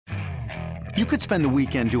You could spend the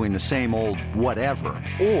weekend doing the same old whatever,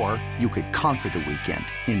 or you could conquer the weekend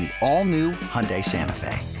in the all-new Hyundai Santa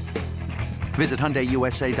Fe. Visit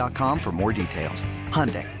HyundaiUSA.com for more details.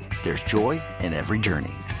 Hyundai, there's joy in every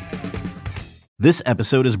journey. This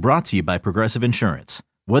episode is brought to you by Progressive Insurance.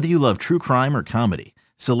 Whether you love true crime or comedy,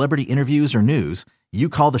 celebrity interviews or news, you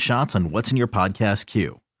call the shots on what's in your podcast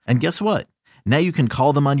queue. And guess what? Now you can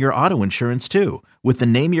call them on your auto insurance too with the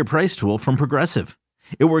Name Your Price tool from Progressive.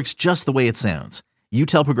 It works just the way it sounds. You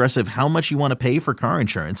tell Progressive how much you want to pay for car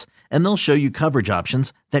insurance, and they'll show you coverage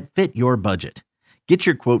options that fit your budget. Get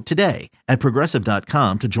your quote today at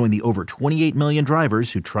Progressive.com to join the over 28 million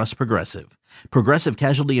drivers who trust Progressive. Progressive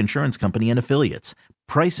Casualty Insurance Company and Affiliates.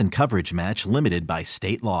 Price and coverage match limited by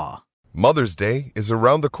state law. Mother's Day is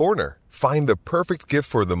around the corner. Find the perfect gift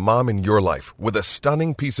for the mom in your life with a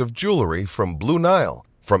stunning piece of jewelry from Blue Nile.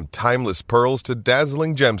 From timeless pearls to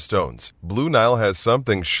dazzling gemstones, Blue Nile has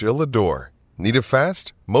something she'll adore. Need it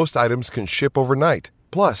fast? Most items can ship overnight.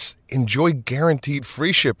 Plus, enjoy guaranteed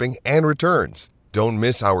free shipping and returns. Don't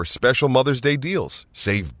miss our special Mother's Day deals.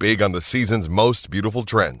 Save big on the season's most beautiful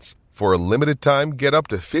trends. For a limited time, get up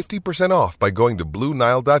to 50% off by going to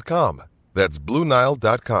BlueNile.com. That's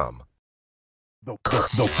BlueNile.com.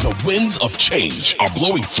 The winds of change are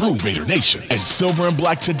blowing through Raider Nation, and Silver and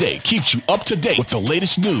Black Today keeps you up to date with the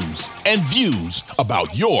latest news and views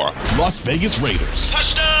about your Las Vegas Raiders.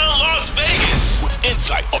 Touchdown, Las Vegas! With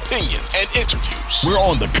insight, opinions, and interviews. We're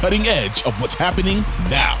on the cutting edge of what's happening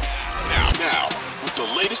now. With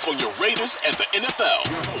the latest on your Raiders and the NFL.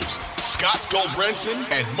 Your hosts, Scott Goldbranson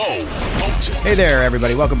and Mo Moton. Hey there,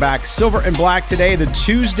 everybody. Welcome back. Silver and Black Today, the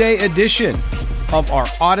Tuesday edition of our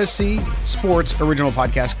Odyssey Sports original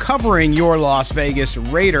podcast covering your Las Vegas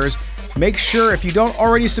Raiders. Make sure, if you don't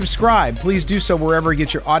already subscribe, please do so wherever you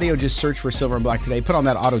get your audio. Just search for Silver and Black Today. Put on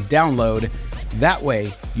that auto download. That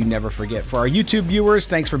way, you never forget. For our YouTube viewers,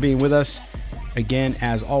 thanks for being with us. Again,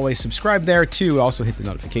 as always, subscribe there too. Also hit the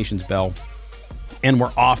notifications bell. And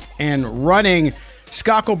we're off and running.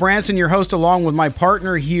 Scott Branson, your host, along with my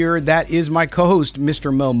partner here. That is my co-host,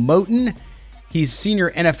 Mr. Mo Moton. He's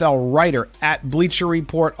senior NFL writer at Bleacher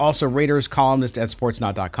Report, also Raiders columnist at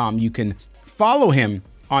sportsnot.com. You can follow him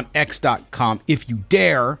on x.com if you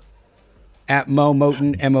dare, at Mo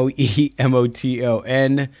Moton,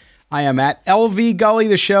 MoEMoton. I am at LV Gully,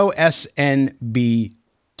 the show, SNB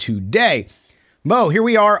Today. Mo, here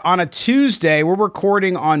we are on a Tuesday. We're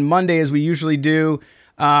recording on Monday as we usually do.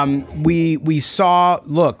 We saw,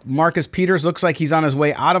 look, Marcus Peters looks like he's on his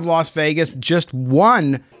way out of Las Vegas. Just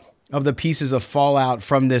one of the pieces of fallout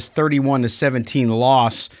from this 31-17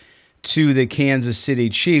 loss to the Kansas City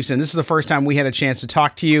Chiefs. And this is the first time we had a chance to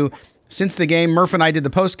talk to you since the game. Murph and I did the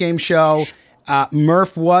post-game show.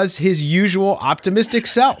 Murph was his usual optimistic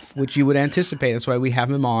self, which you would anticipate. That's why we have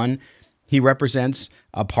him on. He represents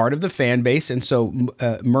a part of the fan base. And so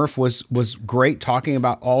Murph was great talking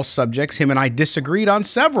about all subjects. Him and I disagreed on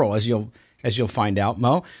several, as you'll find out,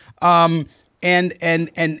 Mo.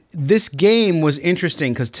 And this game was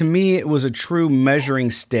interesting because to me it was a true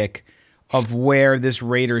measuring stick of where this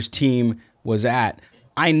Raiders team was at.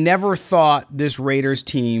 I never thought this Raiders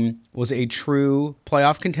team was a true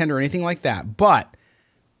playoff contender or anything like that. But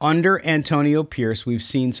under Antonio Pierce, we've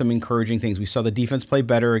seen some encouraging things. We saw the defense play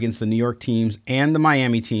better against the New York teams and the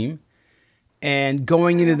Miami team. And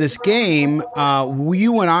going into this game,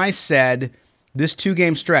 you and I said this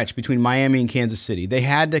 2-game stretch between Miami and Kansas City, they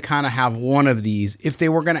had to kind of have one of these if they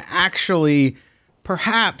were going to actually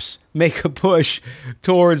perhaps make a push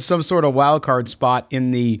towards some sort of wild card spot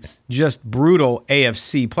in the just brutal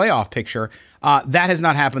AFC playoff picture. That has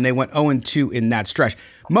not happened. They went 0-2 in that stretch.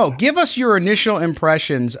 Mo, give us your initial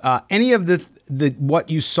impressions. Any of the what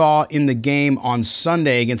you saw in the game on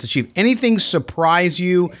Sunday against the Chiefs? Anything surprise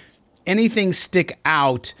you? Anything stick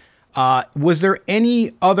out? Was there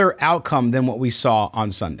any other outcome than what we saw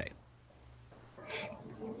on Sunday?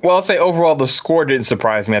 Well, I'll say overall the score didn't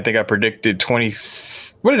surprise me. I think I predicted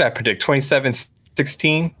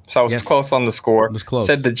 27-16. So I was close on the score. It was close.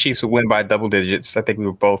 Said the Chiefs would win by double digits. I think we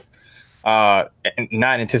were both not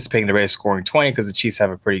anticipating the Raiders scoring 20 because the Chiefs have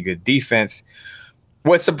a pretty good defense.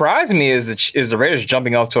 What surprised me is the Raiders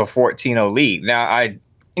jumping off to a 14-0 lead. Now,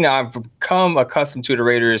 I've become accustomed to the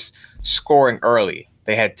Raiders scoring early.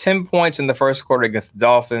 They had 10 points in the first quarter against the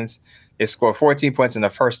Dolphins. They scored 14 points in the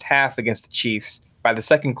first half against the Chiefs. By the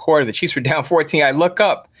second quarter, the Chiefs were down 14. I look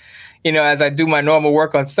up, as I do my normal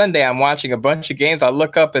work on Sunday, I'm watching a bunch of games. I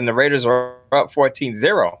look up and the Raiders are up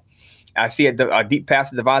 14-0. I see a deep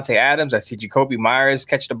pass to Devontae Adams. I see Jacoby Myers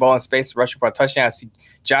catch the ball in space, rushing for a touchdown. I see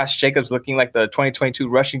Josh Jacobs looking like the 2022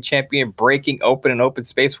 rushing champion, breaking open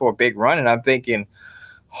space for a big run. And I'm thinking,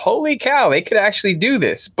 holy cow, they could actually do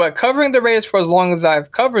this. But covering the Raiders for as long as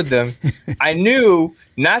I've covered them, I knew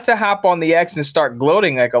not to hop on the X and start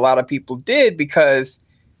gloating like a lot of people did, because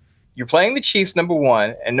you're playing the Chiefs, number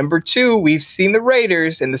one. And number two, we've seen the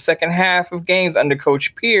Raiders in the second half of games under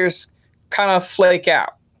Coach Pierce kind of flake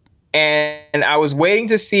out. And I was waiting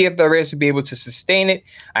to see if the Raiders would be able to sustain it.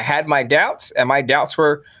 I had my doubts, and my doubts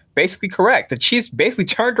were basically correct. The Chiefs basically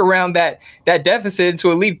turned around that deficit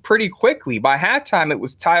into a lead pretty quickly. By halftime, it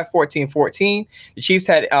was tied 14-14. The Chiefs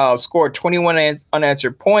had scored 21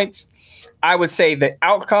 unanswered points. I would say the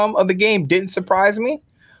outcome of the game didn't surprise me,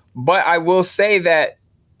 but I will say that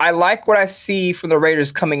I like what I see from the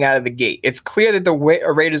Raiders coming out of the gate. It's clear that the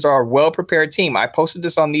Raiders are a well-prepared team. I posted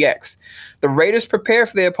this on the X. The Raiders prepare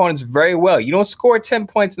for their opponents very well. You don't score 10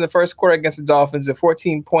 points in the first quarter against the Dolphins and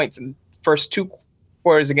 14 points in the first two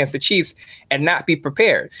quarters against the Chiefs and not be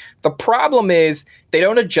prepared. The problem is they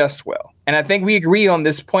don't adjust well. And I think we agree on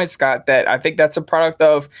this point, Scott, that I think that's a product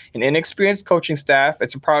of an inexperienced coaching staff.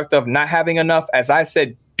 It's a product of not having enough, as I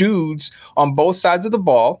said, dudes on both sides of the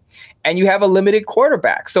ball, and you have a limited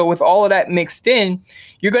quarterback. So with all of that mixed in,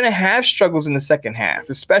 you're going to have struggles in the second half,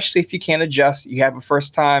 especially if you can't adjust. You have a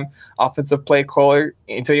first-time offensive play caller.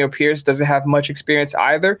 Antonio Pierce doesn't have much experience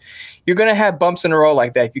either. You're going to have bumps in a row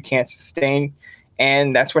like that if you can't sustain,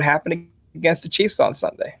 and that's what happened against the Chiefs on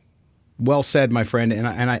Sunday. Well said, my friend,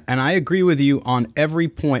 and I agree with you on every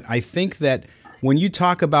point. I think that when you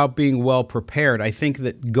talk about being well prepared, I think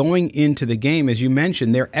that going into the game, as you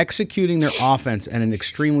mentioned, they're executing their offense at an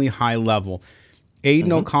extremely high level.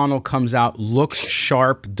 Aiden O'Connell comes out, looks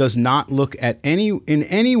sharp, does not look in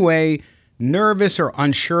any way nervous or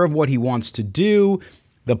unsure of what he wants to do.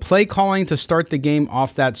 The play calling to start the game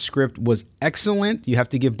off that script was excellent. You have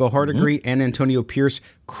to give Bo Hardegree and Antonio Pierce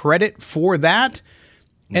credit for that.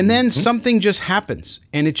 And then something just happens,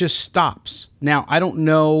 and it just stops. Now, I don't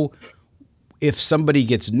know if somebody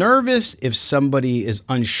gets nervous, if somebody is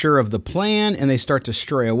unsure of the plan and they start to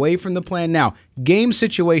stray away from the plan. Now, game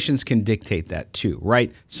situations can dictate that too,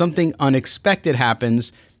 right? Something unexpected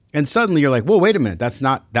happens and suddenly you're like, whoa, wait a minute,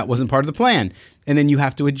 that wasn't part of the plan. And then you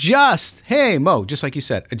have to adjust. Hey, Mo, just like you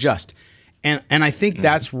said, adjust. And I think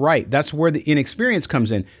that's right. That's where the inexperience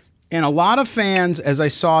comes in. And a lot of fans, as I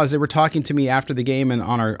saw as they were talking to me after the game and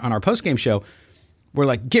on our post-game show, we're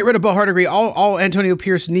like, get rid of Bo Hardegree. All Antonio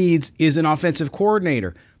Pierce needs is an offensive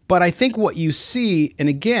coordinator. But I think what you see, and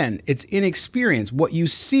again, it's inexperience. What you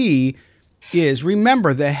see is,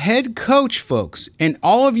 remember, the head coach, folks, and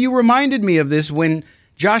all of you reminded me of this when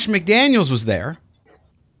Josh McDaniels was there.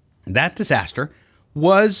 That disaster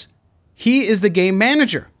he is the game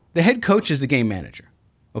manager. The head coach is the game manager.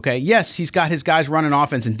 Okay, yes, he's got his guys running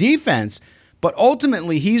offense and defense, but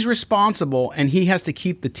ultimately he's responsible and he has to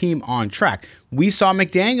keep the team on track. We saw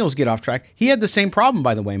McDaniels get off track. He had the same problem,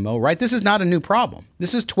 by the way, Mo, right? This is not a new problem.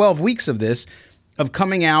 This is 12 weeks of this, of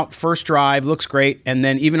coming out, first drive, looks great, and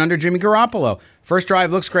then even under Jimmy Garoppolo, first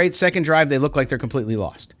drive looks great, second drive, they look like they're completely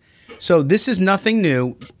lost. So this is nothing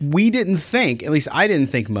new. We didn't think, at least I didn't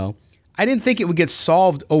think, Mo, I didn't think it would get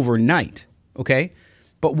solved overnight, okay?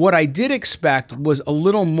 But what I did expect was a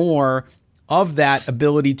little more of that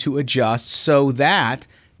ability to adjust so that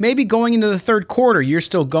maybe going into the third quarter, you're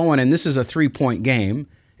still going and this is a 3-point game.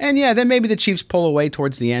 And yeah, then maybe the Chiefs pull away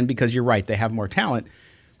towards the end because you're right, they have more talent.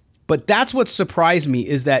 But that's what surprised me,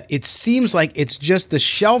 is that it seems like it's just the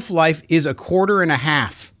shelf life is a quarter and a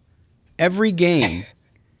half every game.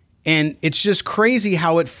 And it's just crazy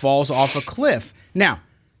how it falls off a cliff. Now,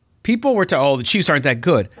 people were told, the Chiefs aren't that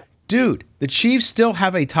good. Dude, the Chiefs still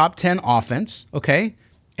have a top 10 offense, okay?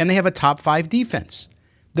 And they have a top 5 defense.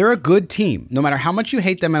 They're a good team, no matter how much you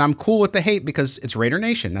hate them. And I'm cool with the hate because it's Raider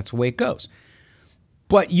Nation. That's the way it goes.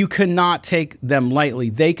 But you cannot take them lightly.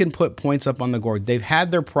 They can put points up on the board. They've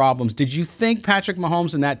had their problems. Did you think Patrick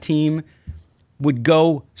Mahomes and that team would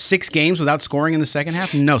go 6 games without scoring in the second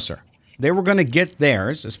half? No, sir. They were going to get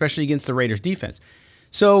theirs, especially against the Raiders defense.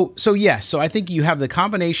 So yes, so I think you have the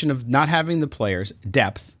combination of not having the players,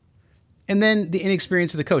 depth, and then the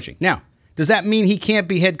inexperience of the coaching. Now, does that mean he can't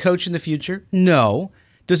be head coach in the future? No.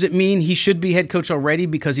 Does it mean he should be head coach already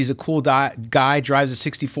because he's a cool guy, drives a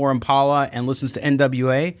 64 Impala, and listens to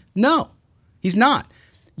NWA? No, he's not.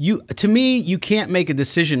 To me, you can't make a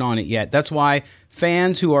decision on it yet. That's why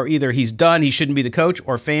fans who are either he's done, he shouldn't be the coach,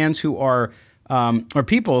 or fans who are, or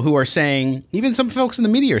people who are saying, even some folks in the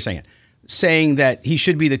media are saying that he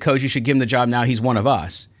should be the coach, you should give him the job now, he's one of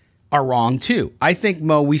us, are wrong too. I think,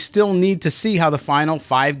 Mo, we still need to see how the final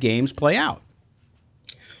 5 games play out.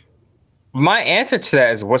 My answer to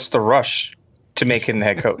that is, what's the rush to make him the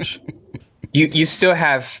head coach? you still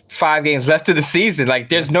have 5 games left of the season. Like,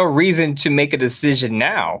 there's no reason to make a decision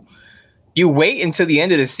now. You wait until the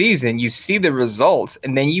end of the season, you see the results,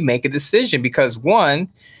 and then you make a decision because, one,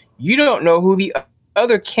 you don't know who the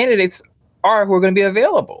other candidates are who are going to be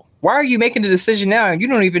available. Why are you making the decision now and you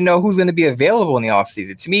don't even know who's going to be available in the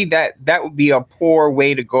offseason? To me, that would be a poor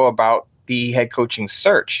way to go about the head coaching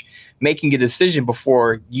search, making a decision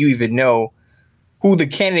before you even know who the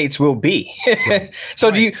candidates will be. So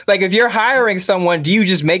right. Do you, like, if you're hiring someone, do you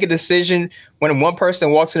just make a decision when one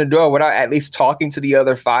person walks in the door without at least talking to the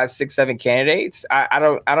other 5, 6, 7 candidates? I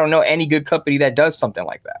don't know any good company that does something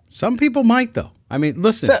like that. Some people might, though. I mean,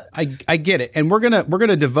 listen, I get it. And we're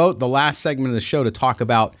gonna devote the last segment of the show to talk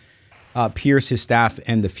about Pierce, his staff,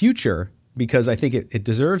 and the future, because I think it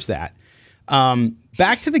deserves that.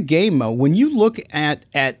 Back to the game, Mo, when you look at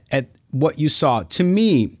what you saw, to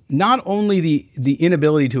me, not only the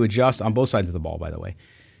inability to adjust on both sides of the ball, by the way,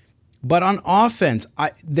 but on offense,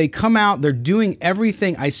 they come out, they're doing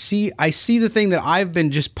everything. I see the thing that I've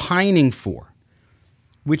been just pining for,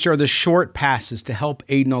 which are the short passes to help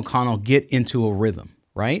Aiden O'Connell get into a rhythm,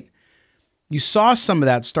 right? You saw some of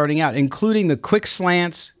that starting out, including the quick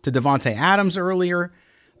slants to Davante Adams earlier.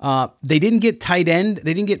 They didn't get tight end.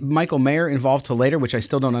 They didn't get Michael Mayer involved till later, which I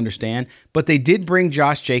still don't understand. But they did bring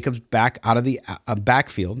Josh Jacobs back out of the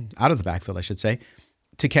backfield, I should say,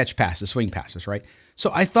 to catch passes, swing passes, right?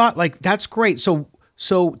 So I thought, like, that's great. So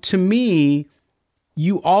to me,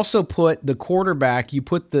 you also put the quarterback, you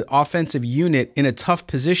put the offensive unit in a tough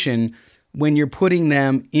position when you're putting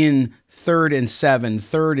them in 3rd and 7,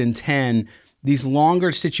 3rd and 10, these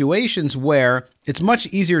longer situations where it's much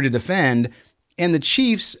easier to defend. And the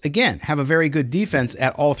Chiefs, again, have a very good defense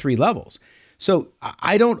at all 3 levels. So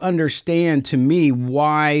I don't understand, to me,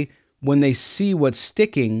 why when they see what's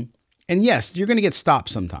sticking, and yes, you're going to get stopped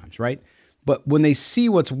sometimes, right? But when they see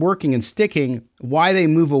what's working and sticking, why they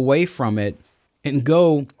move away from it and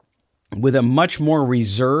go with a much more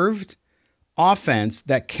reserved offense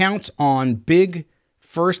that counts on big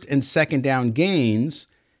 1st and 2nd down gains.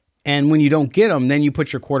 And when you don't get them, then you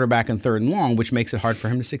put your quarterback in 3rd and long, which makes it hard for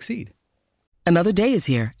him to succeed. Another day is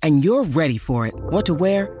here, and you're ready for it. What to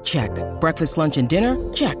wear? Check. Breakfast, lunch, and dinner?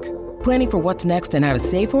 Check. Planning for what's next and how to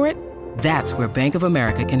save for it? That's where Bank of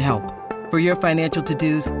America can help. For your financial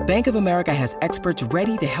to-dos, Bank of America has experts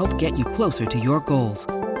ready to help get you closer to your goals.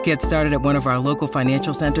 Get started at one of our local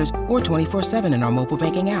financial centers or 24/7 in our mobile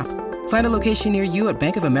banking app. Find a location near you at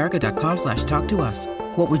bankofamerica.com/talktous.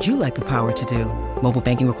 What would you like the power to do? Mobile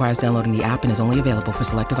banking requires downloading the app and is only available for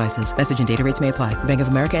select devices. Message and data rates may apply. Bank of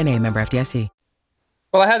America NA, member FDIC.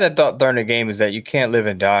 Well, I had that thought during the game, is that you can't live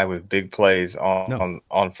and die with big plays on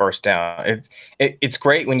 1st down. It's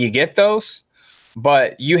great when you get those,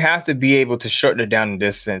 but you have to be able to shorten it down in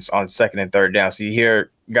distance on 2nd and 3rd down. So you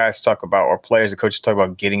hear guys talk about, or players and coaches talk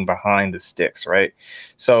about, getting behind the sticks, right?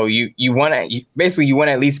 So you want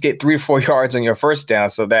to at least get 3 or 4 yards on your 1st down,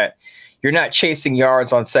 so that you're not chasing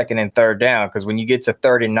yards on 2nd and 3rd down, because when you get to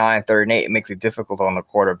 3rd and 9, 3rd and 8, it makes it difficult on the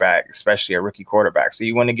quarterback, especially a rookie quarterback. So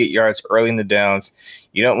you want to get yards early in the downs.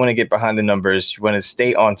 You don't want to get behind the numbers. You want to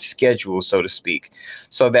stay on schedule, so to speak,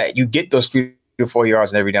 so that you get those 3 to 4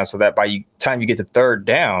 yards in every down, so that by the time you get to 3rd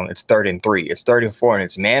down, it's 3rd and 3, it's 3rd and 4, and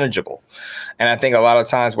it's manageable. And I think a lot of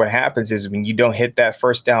times what happens is when you don't hit that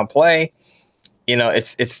 1st down play,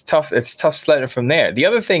 it's tough. It's tough sledding from there. The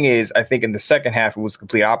other thing is, I think in the second half, it was the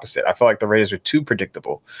complete opposite. I felt like the Raiders were too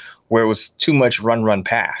predictable, where it was too much run,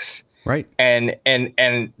 pass. Right. And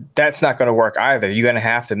that's not going to work either. You're going to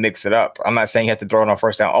have to mix it up. I'm not saying you have to throw it on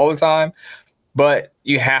 1st down all the time, but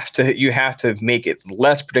you have to make it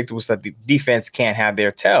less predictable so that the defense can't have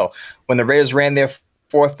their tell. When the Raiders ran their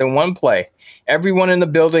 4th and 1 play, everyone in the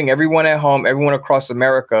building, everyone at home, everyone across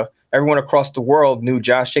America, everyone across the world knew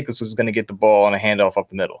Josh Jacobs was going to get the ball on a handoff up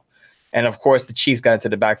the middle. And, of course, the Chiefs got into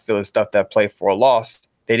the backfield and stuff that play for a loss.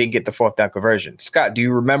 They didn't get the 4th down conversion. Scott, do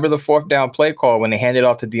you remember the 4th down play call when they handed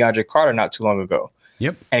off to DeAndre Carter not too long ago?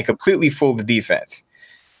 Yep. And it completely fooled the defense.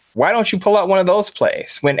 Why don't you pull out one of those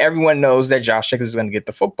plays when everyone knows that Josh Jacobs is going to get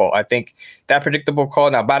the football? I think that predictable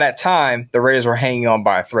call. Now, by that time, the Raiders were hanging on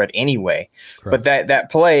by a thread anyway. Correct. But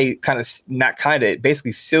that play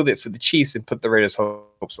basically sealed it for the Chiefs and put the Raiders'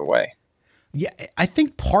 hopes away. Yeah, I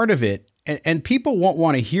think part of it, and people won't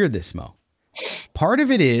want to hear this, Mo, part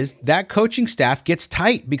of it is that coaching staff gets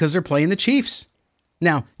tight because they're playing the Chiefs.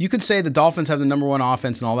 Now, you could say the Dolphins have the number 1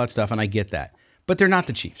 offense and all that stuff, and I get that. But they're not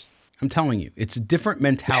the Chiefs. I'm telling you, it's a different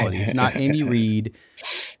mentality. It's not Andy Reid.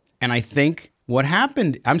 And I think what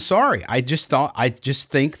happened, I'm sorry, I just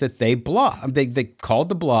think that they bluff. They called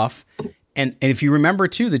the bluff. And if you remember,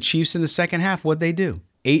 too, the Chiefs in the second half, what'd they do?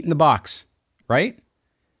 8 in the box, right?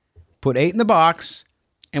 put 8 in the box.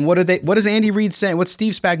 And what is Andy Reid saying? What's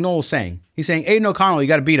Steve Spagnuolo saying? He's saying, Aiden O'Connell, you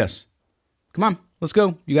got to beat us. Come on, let's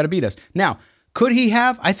go. You got to beat us. Now, could he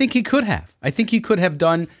have? I think he could have. I think he could have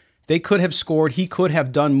done, they could have scored. He could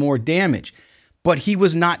have done more damage. But he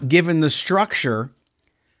was not given the structure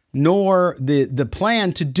nor the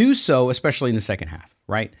plan to do so, especially in the second half,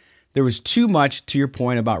 right? There was too much, to your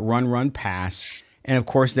point, about run, pass. And, of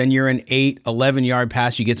course, then you're an 8, 11-yard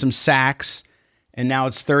pass. You get some sacks. And now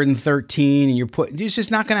it's 3rd and 13, and it's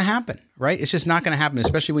just not going to happen, right? It's just not going to happen,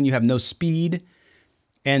 especially when you have no speed.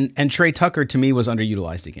 And Trey Tucker, to me, was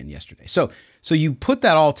underutilized again yesterday. So you put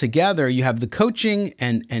that all together, you have the coaching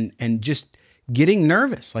and just getting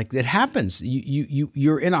nervous. Like, it happens.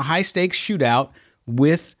 You're in a high-stakes shootout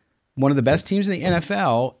with one of the best teams in the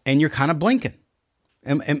NFL, and you're kind of blinking.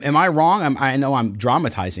 Am I wrong? I know I'm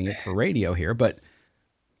dramatizing it for radio here, but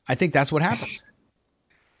I think that's what happens.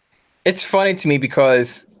 It's funny to me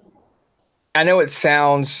because I know it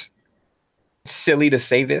sounds silly to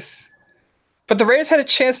say this, but the Raiders had a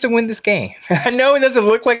chance to win this game. I know it doesn't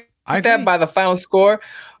look like that by the final score,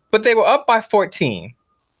 but they were up by 14.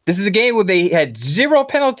 This is a game where they had 0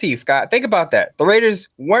 penalties, Scott. Think about that. The Raiders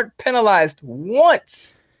weren't penalized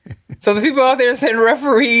once. So the people out there saying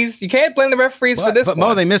referees, you can't blame the referees for this. But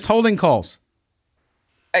Mo, they missed holding calls.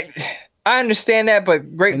 I understand that,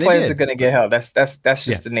 but great players are going to get held. That's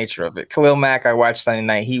just the nature of it. Khalil Mack, I watched Sunday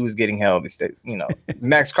night. He was getting held.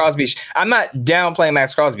 Max Crosby. I'm not downplaying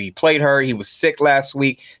Max Crosby. He played hurt. He was sick last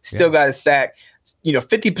week. Still got a sack.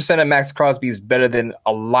 50% of Max Crosby is better than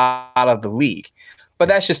a lot of the league. But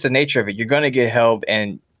that's just the nature of it. You're going to get held,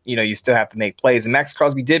 and you still have to make plays. And Max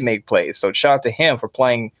Crosby did make plays. So shout out to him for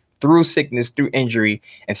playing through sickness, through injury,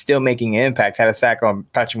 and still making an impact. Had a sack on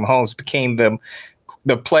Patrick Mahomes. Became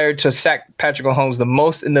the player to sack Patrick Mahomes the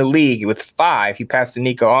most in the league with 5. He passed to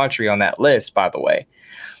Nico Autry on that list, by the way.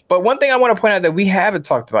 But one thing I want to point out that we haven't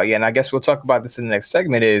talked about yet, and I guess we'll talk about this in the next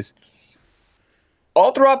segment, is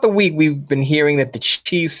all throughout the week we've been hearing that the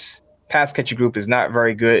Chiefs pass catcher group is not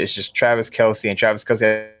very good. It's just Travis Kelce, and Travis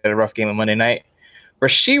Kelce had a rough game on Monday night.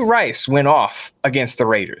 Rashee Rice went off against the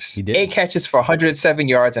Raiders. He did. 8 catches for 107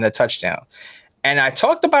 yards and a touchdown. And I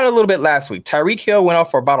talked about it a little bit last week. Tyreek Hill went off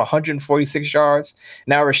for about 146 yards.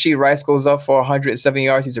 Now Rashee Rice goes up for 107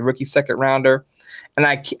 yards. He's a rookie second rounder. And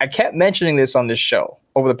I kept mentioning this on this show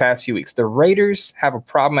over the past few weeks. The Raiders have a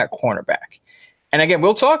problem at cornerback. And again,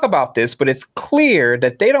 we'll talk about this, but it's clear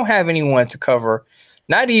that they don't have anyone to cover,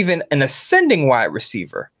 not even an ascending wide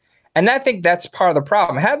receiver. And I think that's part of the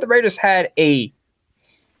problem. Had the Raiders had a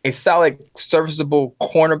solid, serviceable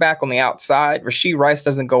cornerback on the outside, Rashee Rice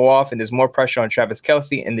doesn't go off, and there's more pressure on Travis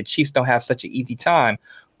Kelce, and the Chiefs don't have such an easy time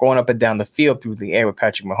going up and down the field through the air with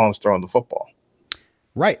Patrick Mahomes throwing the football.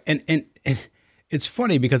 Right, and it's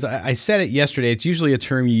funny because I said it yesterday. It's usually a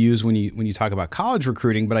term you use when you talk about college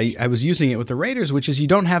recruiting, but I was using it with the Raiders, which is you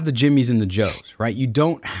don't have the Jimmies and the Joes, right? You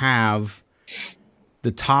don't have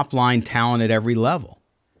the top-line talent at every level.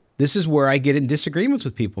 This is where I get in disagreements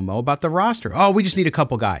with people, Mo, about the roster. Oh, we just need a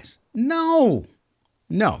couple guys. No.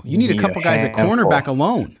 You need a couple guys at cornerback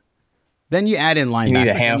alone. Then you add in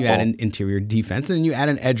linebacker, then you add in interior defense, and then you add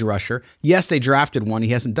an edge rusher. Yes, they drafted one. He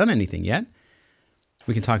hasn't done anything yet.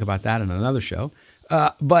 We can talk about that in another show.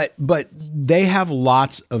 But they have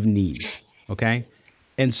lots of needs, okay?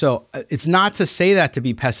 And so it's not to say that to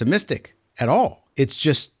be pessimistic at all. It's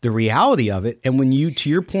just the reality of it. And when to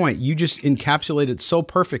your point, you just encapsulate it so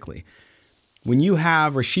perfectly. When you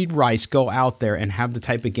have Rashee Rice go out there and have the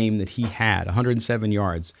type of game that he had, 107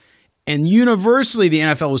 yards, and universally the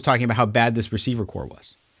NFL was talking about how bad this receiver core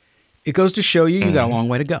was, it goes to show you got a long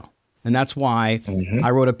way to go. And that's why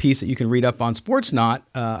I wrote a piece that you can read up on Sportsnaut,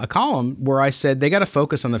 a column where I said they got to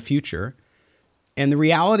focus on the future. And the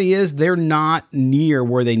reality is they're not near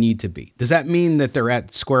where they need to be. Does that mean that they're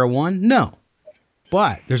at square one? No.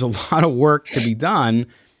 But there's a lot of work to be done.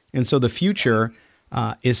 And so the future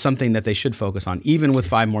is something that they should focus on, even with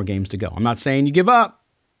 5 more games to go. I'm not saying you give up,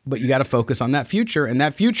 but you got to focus on that future. And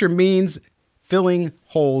that future means filling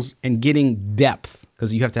holes and getting depth,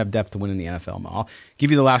 because you have to have depth to win in the NFL. I'll give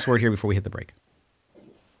you the last word here before we hit the break.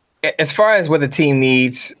 As far as what the team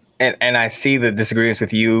needs, and I see the disagreements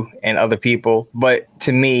with you and other people, but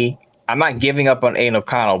to me, I'm not giving up on Aiden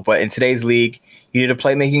O'Connell, but in today's league, you need a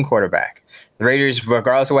playmaking quarterback. The Raiders,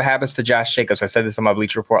 regardless of what happens to Josh Jacobs, I said this on my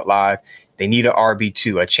Bleacher Report Live, they need an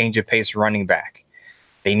RB2, a change of pace running back.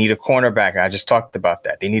 They need a cornerback. I just talked about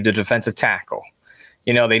that. They need a defensive tackle.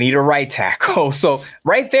 They need a right tackle. So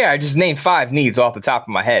right there, I just named 5 needs off the top of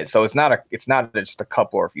my head. So it's not just a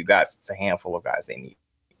couple or a few guys. It's a handful of guys they need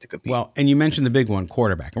to compete. Well, and you mentioned the big one,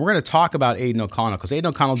 quarterback. And we're going to talk about Aiden O'Connell, because Aiden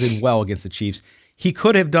O'Connell did well against the Chiefs. He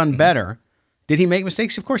could have done better. Did he make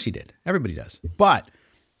mistakes? Of course he did. Everybody does. But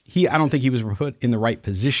I don't think he was put in the right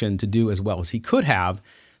position to do as well as he could have.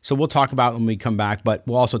 So we'll talk about it when we come back, but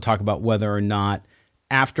we'll also talk about whether or not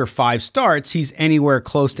after 5 starts, he's anywhere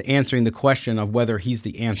close to answering the question of whether he's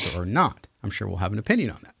the answer or not. I'm sure we'll have an opinion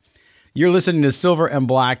on that. You're listening to Silver and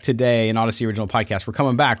Black today, an Odyssey original podcast. We're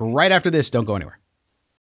coming back right after this. Don't go anywhere.